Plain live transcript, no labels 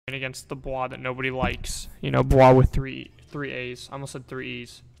against the bwah that nobody likes. You know, bwah with three A's. I almost said 3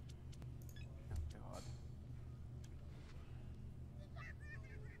 E's.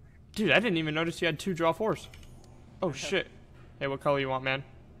 Dude, I didn't even notice you had 2 draw 4s. Oh shit. Hey, what color you want, man?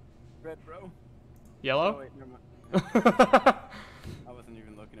 Red, bro. Yellow? Oh, wait, never mind. I wasn't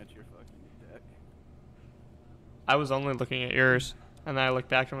even looking at your fucking deck. I was only looking at yours. And then I looked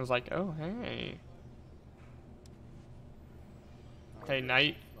back and was like, oh, hey. Oh, Hey,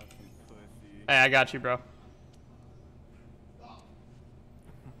 Knight. fucking pussy. Hey, I got you, bro.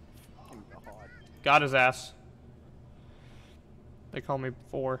 Fucking God. Got his ass. They call me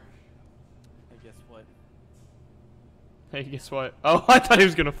 4. Hey, guess what? Hey, guess what? Oh, I thought he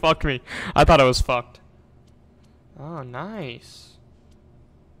was gonna fuck me. I thought I was fucked. Oh, nice.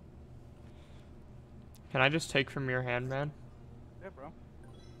 Can I just take from your hand, man? Yeah, bro.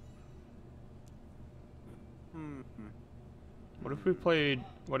 What if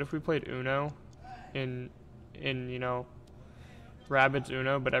we played Uno in you know, Rabbid's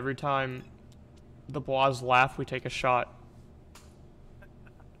Uno, but every time the bwaahs laugh, we take a shot.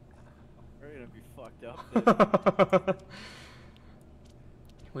 We're gonna be fucked up then.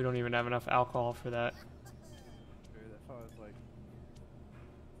 We don't even have enough alcohol for that. Dude, that's why I was like,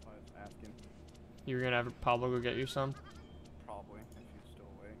 that's why I was asking. You were gonna have Pablo go get you some? Probably, if he's still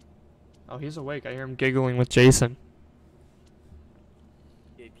awake. Oh, he's awake. I hear him giggling with Jason.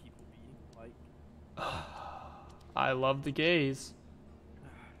 Gay people be like. I love the gays.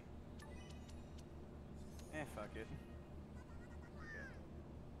 Fuck it.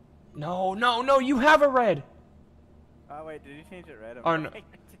 No, no, no, you have a red! Oh wait, did you change it red? Or no.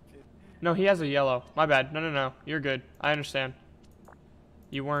 No, he has a yellow. My bad. No, no, no. You're good. I understand.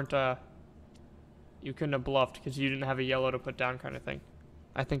 You weren't, you couldn't have bluffed because you didn't have a yellow to put down kind of thing.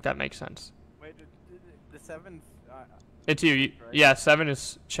 I think that makes sense. Wait, the 7's... It's you. Right? Yeah, 7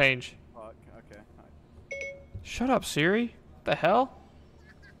 is change. Fuck, okay. Shut up, Siri. What the hell?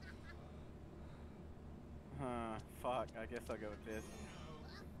 Fuck, I guess I'll go with this.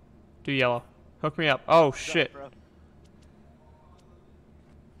 Do yellow. Hook me up. Oh, What's up, shit. bro?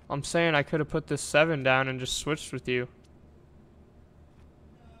 I'm saying I could have put this 7 down and just switched with you.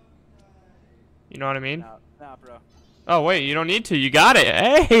 You know what I mean? Nah, bro. Oh, wait, you don't need to. You got it.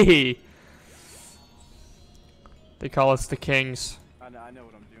 Hey! They call us the kings. I know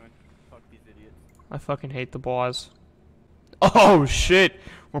what I'm doing. Fuck these idiots. I fucking hate the bwaahs. Oh, shit.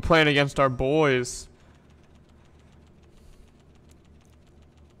 We're playing against our boys.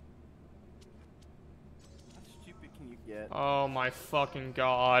 How stupid can you get? Oh, my fucking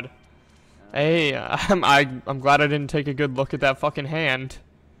God. Hey, I'm glad I didn't take a good look at that fucking hand.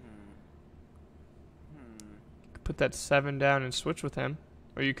 Put that 7 down and switch with him.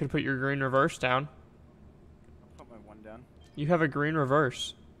 Or you could put your green reverse down. I'll put my 1 down. You have a green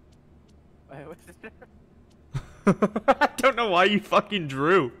reverse. Wait, what's this? I don't know why you fucking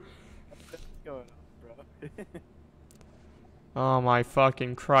drew. What's going on, bro? Oh my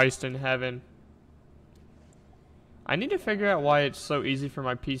fucking Christ in heaven. I need to figure out why it's so easy for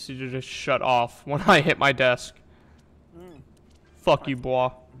my PC to just shut off when I hit my desk. Fuck you,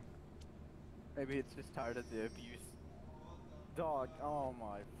 bwah. Maybe it's just tired of the abuse. Dog, oh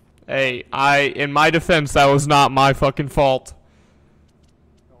my. Hey, in my defense, that was not my fucking fault.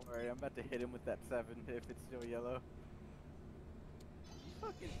 Don't worry, I'm about to hit him with that 7 if it's still yellow. You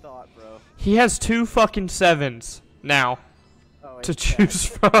fucking thought, bro. He has 2 fucking 7s now Oh, to choose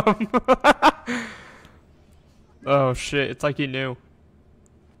from. Oh shit, it's like he knew.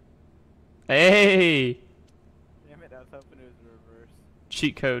 Hey! Damn it, I was hoping it was reverse.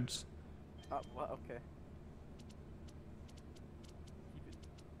 Cheat codes. Well, okay.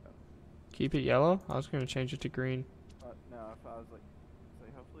 Keep it yellow? I was gonna change it to green. No, if I was like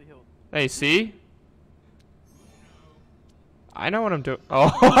hopefully he'll. Hey, see? I know what I'm doing.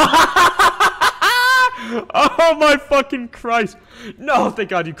 Oh. Oh my fucking Christ. No, thank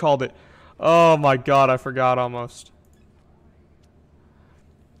God you called it. Oh my God, I forgot almost.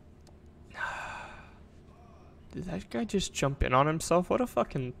 Did that guy just jump in on himself? What a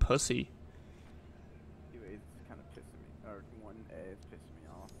fucking pussy. Anyways, it's kind of pissing me. Or 1A is pissing me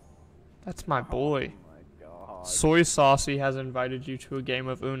off. That's my boy. Oh my God. Soy Saucy has invited you to a game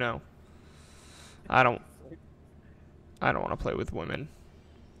of Uno. I don't want to play with women.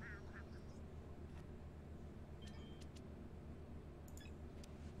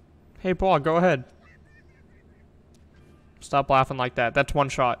 Hey, Paul, go ahead. Stop laughing like that. That's 1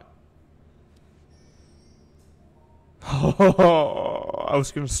 shot. Oh, I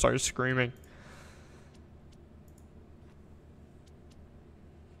was gonna start screaming.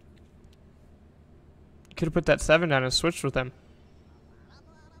 You could have put that 7 down and switched with him.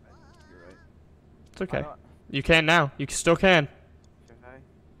 It's okay. You can now. You still can. Should I?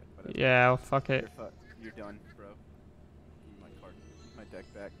 Whatever. Yeah, well, fuck it. You're done, bro. Give me my card. My deck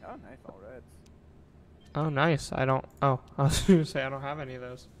back. Oh, nice. All reds. Oh, nice. I don't. Oh, I was gonna say I don't have any of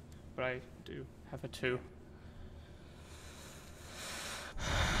those, but I do have a 2.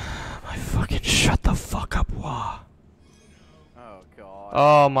 My fucking shut the fuck up, bwah. Oh god.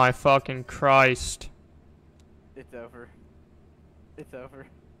 Oh my fucking Christ. It's over. It's over.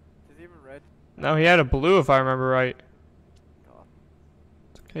 Does he have a red? No, he had a blue if I remember right. God.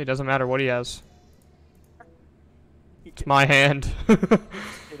 It's okay, it doesn't matter what he has. It's my hand.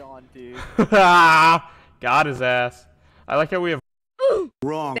 Get on, dude. Got his ass. I like how we have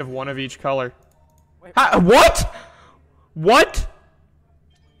Wrong. one of each color. Wait, What? What?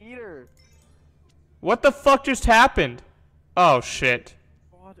 Eater. What the fuck just happened? Oh shit.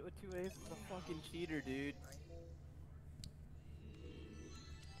 Quad with 2 A's is a fucking cheater, dude.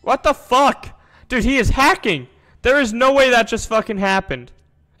 What the fuck? Dude, he is hacking. There is no way that just fucking happened.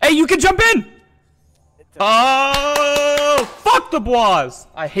 Hey, you can jump in! Oh, fuck the bwaahs.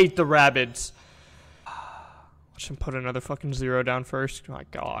 I hate the rabbids. Watch him put another fucking 0 down first. My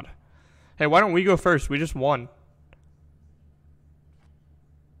god. Hey, why don't we go first? We just won.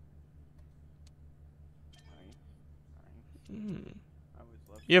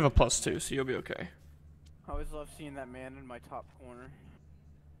 You have a +2, so you'll be okay. I always love seeing that man in my top corner.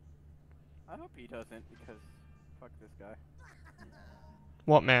 I hope he doesn't, because fuck this guy.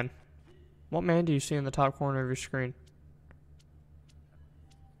 What man? What man do you see in the top corner of your screen?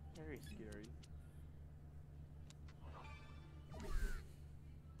 Very scary.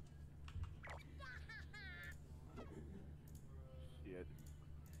 Shit.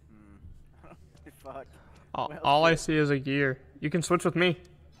 Fuck. All I see is a gear. You can switch with me.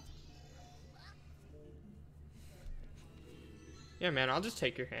 Yeah, man, I'll just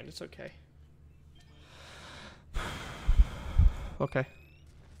take your hand. It's okay. Okay.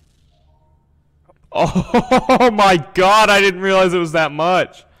 Oh my god, I didn't realize it was that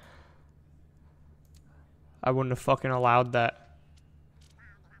much. I wouldn't have fucking allowed that.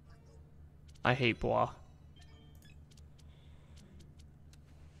 I hate bwah.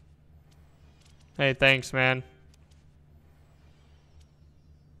 Hey, thanks, man.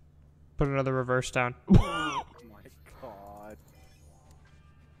 Put another reverse down. Oh my god.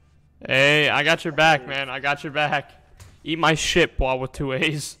 Hey, I got your back, man. I got your back. Eat my shit, bwah, with 2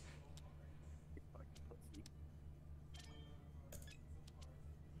 A's.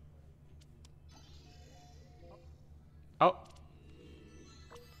 Oh.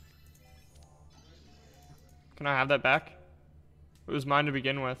 Can I have that back? It was mine to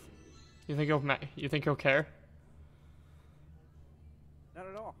begin with. You think he'll care? Not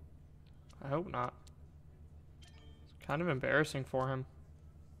at all. I hope not. It's kind of embarrassing for him.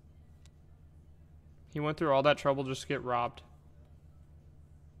 He went through all that trouble just to get robbed.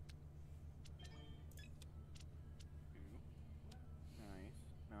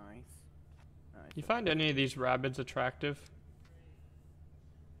 Nice. You find any of these rabbids attractive?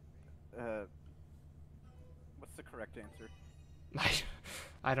 What's the correct answer?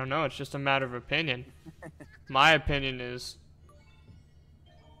 I don't know. It's just a matter of opinion. My opinion is...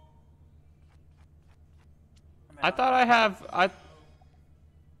 I thought I have...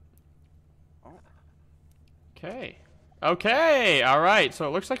 Okay. Okay, alright. So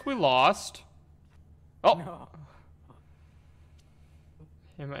it looks like we lost. Oh! No.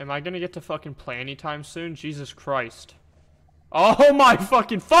 Am I gonna get to fucking play anytime soon? Jesus Christ. Oh my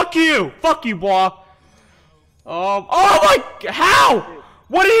fucking... Fuck you! Fuck you, bwah! Oh my... How?!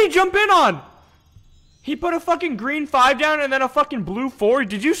 What did he jump in on? He put a fucking green 5 down and then a fucking blue 4.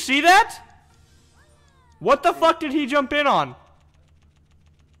 Did you see that? What the fuck did he jump in on?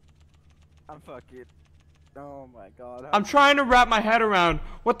 I'm fucking... Oh my god. I'm trying to wrap my head around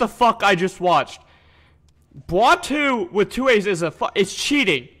what the fuck I just watched. bwah 2 with 2 A's is it's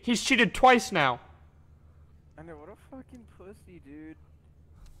cheating. He's cheated twice now. I know, what a fucking pussy, dude.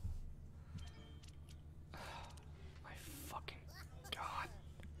 My fucking god.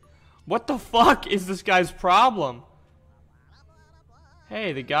 What the fuck is this guy's problem?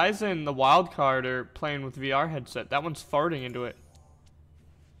 Hey, the guys in the wild card are playing with VR headset. That one's farting into it.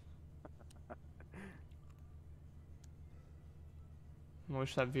 I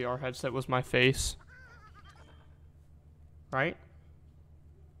wish that VR headset was my face. Right?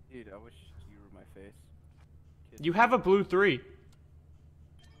 Dude, I wish you were my face. You have a blue 3.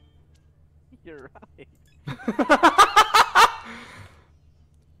 You're right.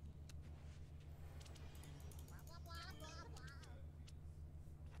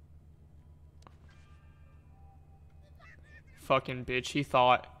 Fucking bitch.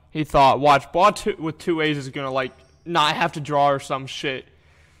 He thought, watch, bwah with 2 A's is gonna, like, not have to draw or some shit.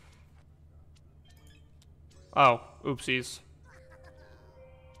 Oh, oopsies.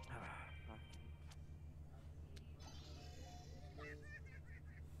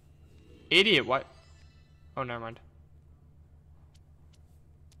 Idiot, what? Oh, never mind.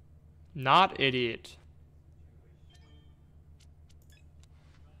 Not idiot.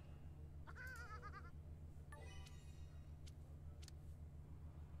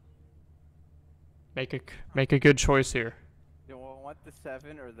 Make a good choice here. Do I want the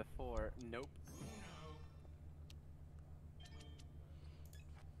 7 or the 4? Nope.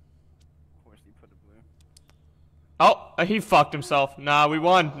 Of course he put a blue. Oh, he fucked himself. Nah, we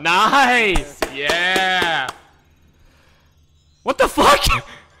won. Nice! Yeah! What the fuck?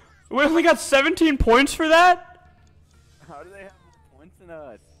 We only got 17 points for that? How do they have more points than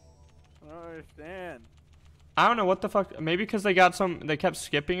us? I don't understand. I don't know what the fuck. Maybe because they kept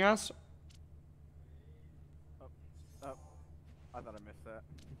skipping us. Oh, I thought I missed that.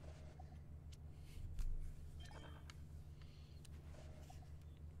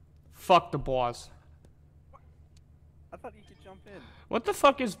 Fuck the bwaahs. I thought you could jump in. What the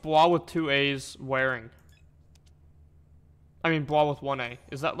fuck is bwah with 2 A's wearing? I mean, bwah with 1 A.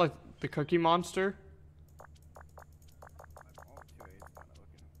 Is that like the Cookie Monster?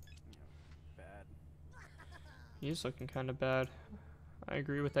 Bad. He's looking kind of bad. I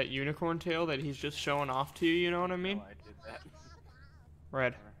agree with that unicorn tail that he's just showing off to you, you know what I mean? No, I did that.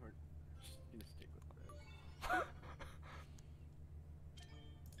 Red. We're just gonna stick with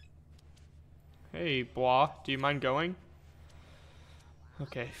red. Hey, bwah, do you mind going?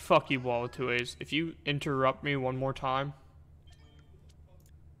 Okay, fuck you, bwah with 2 A's. If you interrupt me one more time.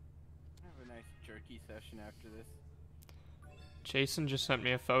 Have a nice jerky session after this. Jason just sent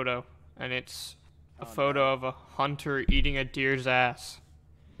me a photo, and it's a Oh, photo no. of a hunter eating a deer's ass.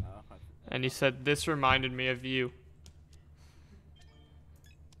 Oh, And he said, this reminded me of you.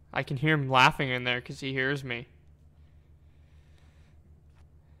 I can hear him laughing in there because he hears me.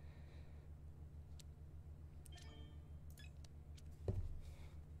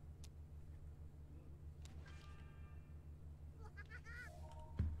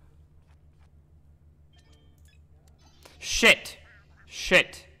 Shit!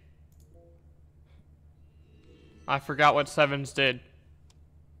 Shit! I forgot what 7s did.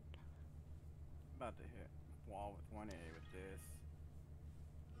 about to hit wall with 1A with this.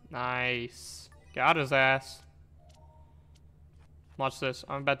 Nice. Got his ass. Watch this.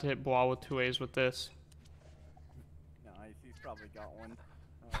 I'm about to hit bwah with 2 A's with this. Nice, he's probably got one.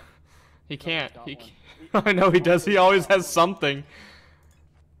 He He's always can't. got He one. can't. I know he does. He always has something.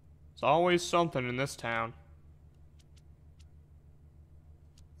 There's always something in this town.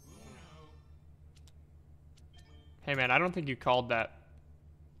 Hey man, I don't think you called that.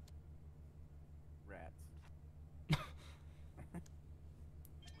 Rats.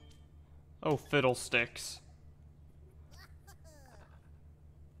 Oh, fiddlesticks.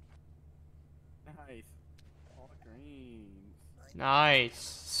 Nice. All greens. Nice.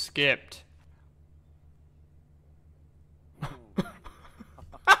 Skipped.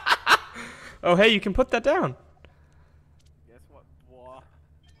 Oh, hey, you can put that down. Guess what, bwah?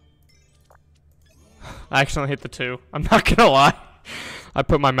 I accidentally hit the 2. I'm not gonna lie. I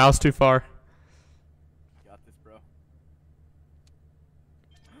put my mouse too far. Got this, bro.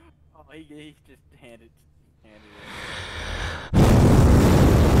 Oh, he just handed it.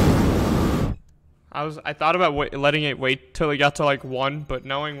 I thought about letting it wait till it got to like 1, but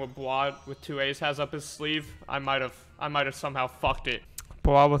knowing what bwah with 2 A's has up his sleeve, I might have somehow fucked it.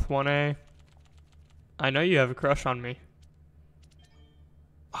 Bwah with 1 A. I know you have a crush on me.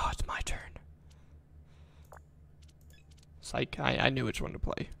 Oh, it's my turn. Psych, I knew which one to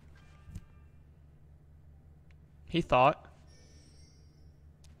play. He thought.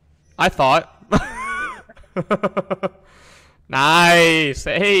 I thought. Nice.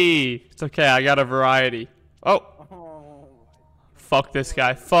 Hey, it's okay. I got a variety. Oh, Oh, fuck this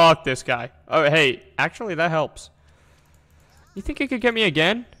guy. Fuck this guy. Oh, hey, actually that helps. You think you could get me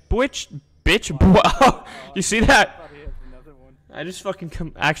again? Bitch. Bwah. You see I that? thought he has another one. I just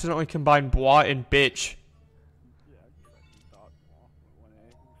fucking accidentally combined bwah and bitch. Yeah, you fucking thought bwah with 1A.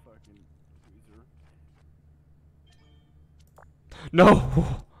 You fucking loser.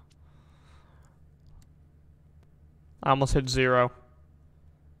 No. I almost hit 0.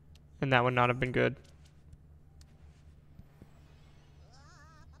 And that would not have been good.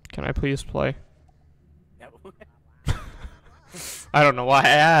 Can I please play? No. I don't know why I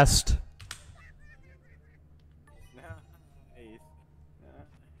asked. Nice.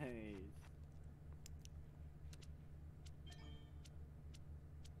 Nice.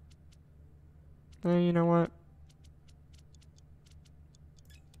 You know what?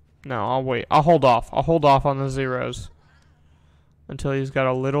 No, I'll wait. I'll hold off. I'll hold off on the zeros until he's got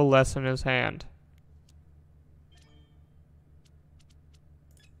a little less in his hand.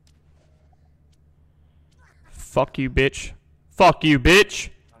 Fuck you, bitch. Fuck you, bitch.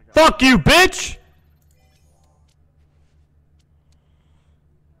 Fuck you, bitch!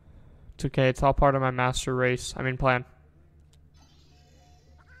 It's okay. It's all part of my master race. I mean, plan.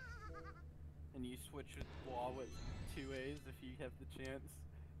 And you switch with bwah with 2 A's if you have the chance.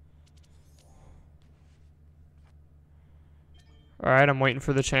 Alright, I'm waiting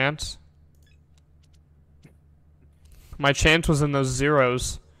for the chance. My chance was in those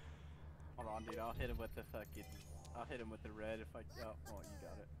zeros. Hold on, dude. I'll hit him with the fucking. I'll hit him with the red if I. Oh, well, you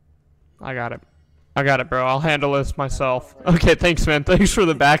got it. I got it. I got it, bro. I'll handle this myself. Okay, thanks, man. Thanks for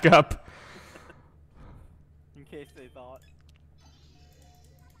the backup. In case they thought.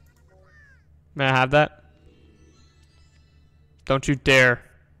 May I have that? Don't you dare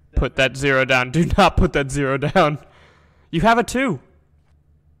put that 0 down. Do not put that 0 down. You have a 2.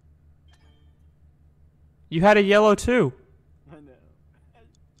 You had a yellow 2. I know.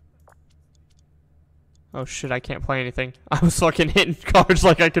 Oh shit, I can't play anything. I was fucking hitting cards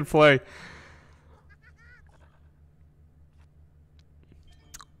like I could play.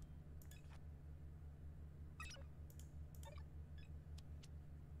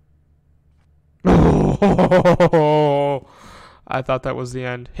 Oh, I thought that was the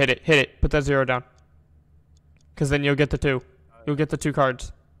end. Hit it, hit it. Put that 0 down. Because then you'll get the 2. You'll get the 2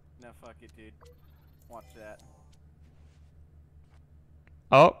 cards. No, fuck it, dude. Watch that.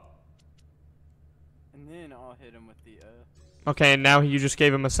 Oh. And then I'll hit him with the, Okay, and now you just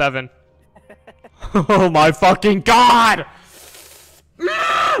gave him a 7. Oh my fucking god! Don't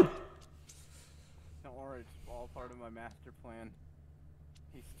worry, it's all part of my master plan.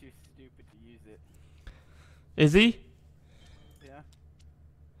 He's too stupid to use it. Is he? Yeah.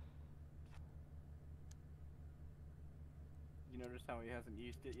 You notice how he hasn't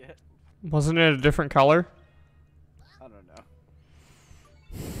used it yet? Wasn't it a different color? I don't know.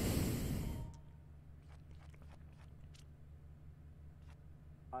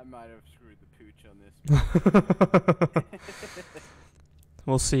 I might have screwed the pooch on this.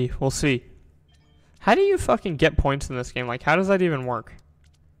 We'll see. We'll see. How do you fucking get points in this game? Like, how does that even work?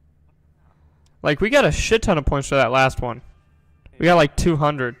 Like, we got a shit ton of points for that last one. We got like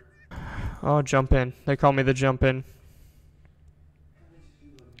 200. Oh, jump in. They call me the jump in.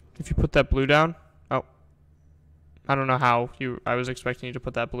 If you put that blue down. Oh. I don't know how I was expecting you to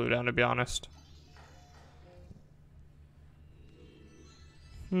put that blue down, to be honest.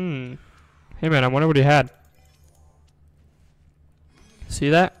 Hey man, I wonder what he had. See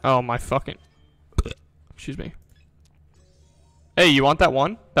that? Oh my fucking. Excuse me. Hey, you want that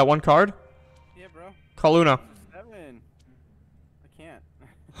one? That one card? Yeah, bro. Call Uno. 7. I can't.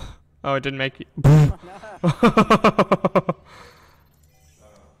 Oh, it didn't make you.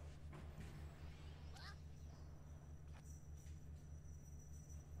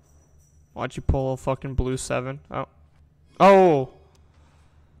 Why'd you pull a fucking blue 7? Oh. Oh!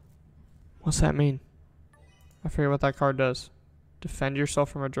 What's that mean? I forget what that card does. Defend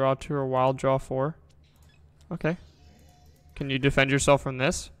yourself from a draw 2 or wild draw 4. Okay. Can you defend yourself from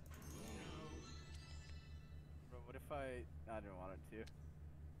this? Bro, what if I don't want it to.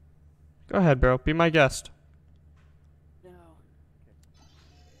 Go ahead, bro. Be my guest. No. Okay.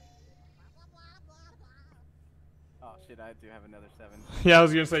 Oh shit, I do have another 7. Yeah, I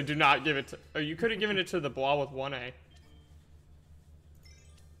was gonna say, do not give it to. Oh, you could have given it to the bwah with 1A.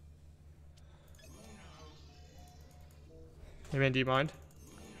 Hey man, do you mind?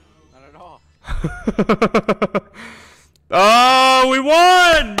 Not at all. Oh, we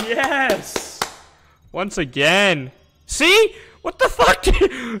won! Yes! Once again. See? What the fuck?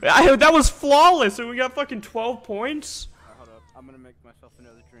 That was flawless, and we got fucking 12 points. Alright, hold up. I'm gonna make myself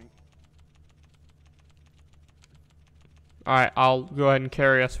another drink. Alright, I'll go ahead and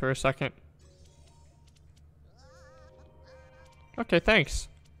carry us for a second. Okay, thanks.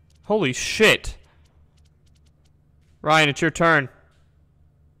 Holy shit. Ryan, it's your turn.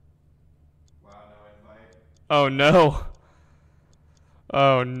 Wow, no invite. Oh no.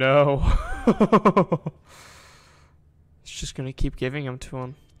 Oh no. It's just gonna keep giving them to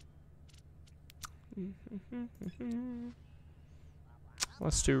him.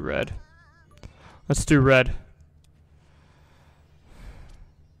 Let's do red. Let's do red.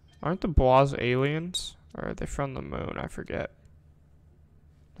 Aren't the bwaahs aliens? Or are they from the moon? I forget.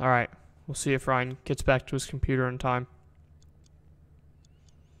 Alright. We'll see if Ryan gets back to his computer in time.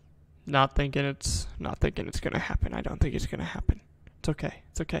 Not thinking it's gonna happen. I don't think it's gonna happen. It's okay.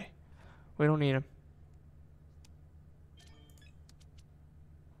 It's okay. We don't need him.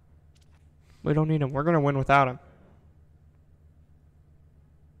 We don't need him. We're gonna win without him.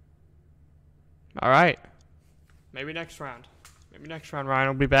 Alright. Maybe next round. Maybe next round Ryan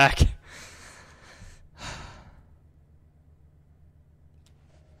will be back.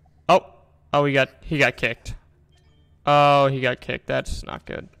 Oh, he got kicked. Oh, he got kicked. That's not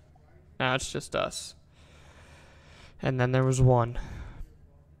good. Now it's just us. And then there was one.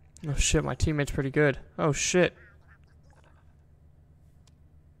 Oh shit, my teammate's pretty good. Oh shit.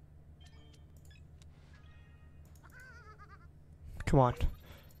 Come on.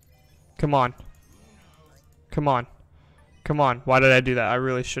 Come on. Come on. Come on. Why did I do that? I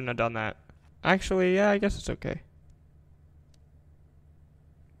really shouldn't have done that. Actually, yeah, I guess it's okay.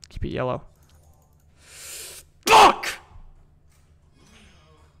 Keep it yellow. Fuck!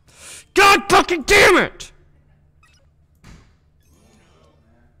 God fucking damn it!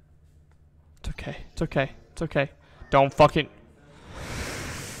 It's okay. It's okay. It's okay. Don't fucking...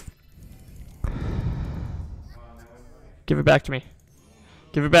 Give it back to me.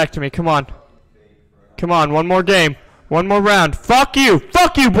 Give it back to me. Come on. Come on. One more game. One more round. Fuck you.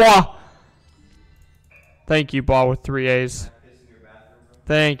 Fuck you, bwah. Thank you, bwah, with 3 A's.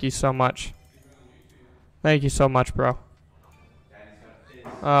 Thank you so much. Thank you so much, bro.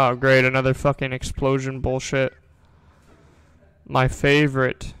 Oh, great. Another fucking explosion bullshit. My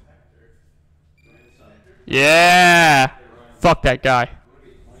favorite. Yeah. Fuck that guy.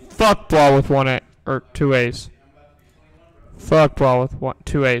 Fuck bwah with 1 A. Or 2 A's. Fuck bwah with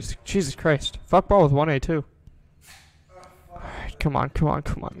 2 A's. Jesus Christ. Fuck bwah with 1 A too. Alright, come on, come on,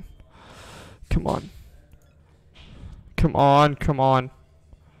 come on. Come on. Come on, come on.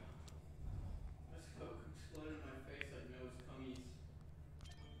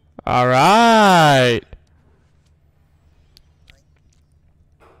 Alright.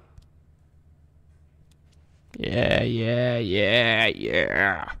 Yeah, yeah, yeah,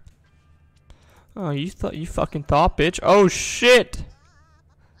 yeah. Oh, you fucking thought, bitch. Oh, shit.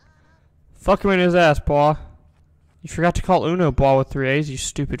 Fuck him in his ass, bwah. You forgot to call Uno bwah with 3 A's, you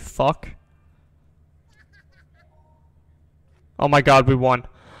stupid fuck. Oh my god, we won.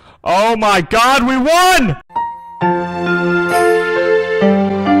 Oh my god, we won!